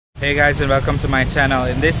Hey guys, and welcome to my channel.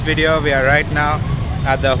 In this video we are right now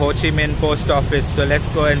at the Ho Chi Minh post office, so let's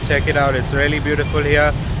go and check it out. It's really beautiful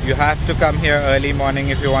here. You have to come here early morning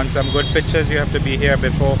if you want some good pictures. You have to be here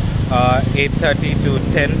before 8:30 to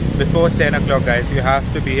 10, before 10 o'clock guys. You have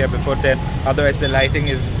to be here before 10, otherwise the lighting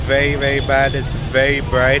is very bad. It's very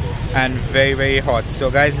bright and very hot.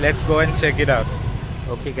 So guys, let's go and check it out.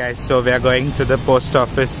 Okay guys, so we are going to the post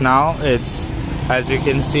office now. It's, as you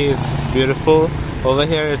can see, it's beautiful. Over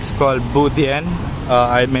here it's called Buu Dien.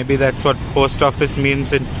 Maybe that's what post office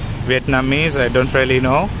means in Vietnamese, I don't really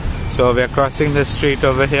know. So we're crossing the street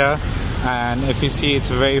over here, and if you see, it's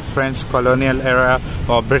very French colonial era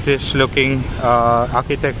or British looking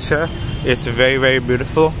architecture. It's very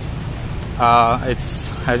beautiful. It's,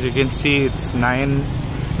 as you can see, it's 9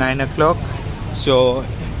 o'clock. So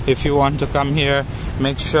if you want to come here,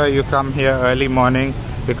 make sure you come here early morning,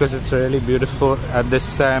 because it's really beautiful at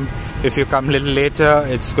this time. If you come a little later,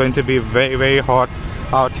 it's going to be very hot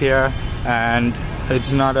out here, and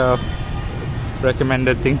it's not a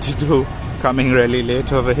recommended thing to do, coming really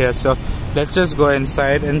late over here. So let's just go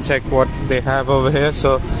inside and check what they have over here.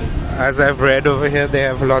 So as I've read over here, they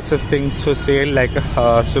have lots of things for sale, like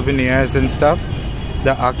souvenirs and stuff.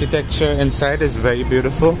 The architecture inside is very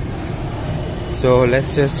beautiful. So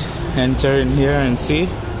let's just enter in here and see.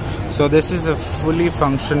 So this is a fully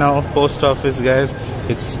functional post office guys.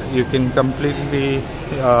 You can completely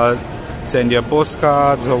send your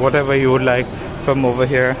postcards or whatever you would like from over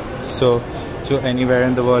here, so to anywhere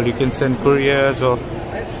in the world. You can send couriers or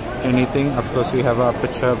anything. Of course we have a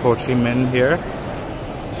picture of Ho Chi Minh here,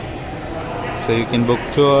 so you can book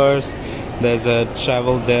tours. There's a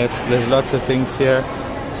travel desk, there's lots of things here.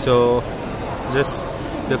 So just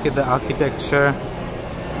look at the architecture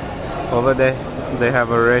over there. They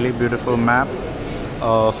have a really beautiful map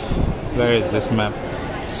of, where is this map?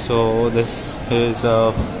 So this is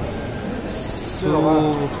of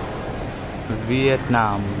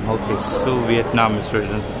Vietnam. Okay, so Vietnam is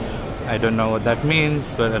written. I don't know what that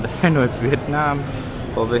means, but I know it's Vietnam.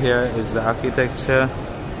 Over here is the architecture.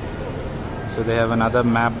 So they have another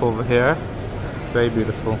map over here. Very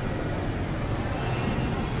beautiful.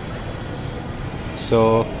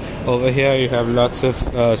 So over here you have lots of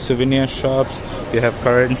souvenir shops. You have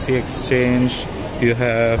currency exchange. You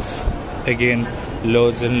have, again,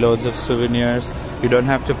 loads and loads of souvenirs. You don't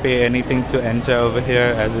have to pay anything to enter over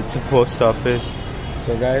here, as it's a post office.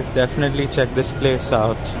 So guys, definitely check this place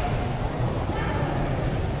out.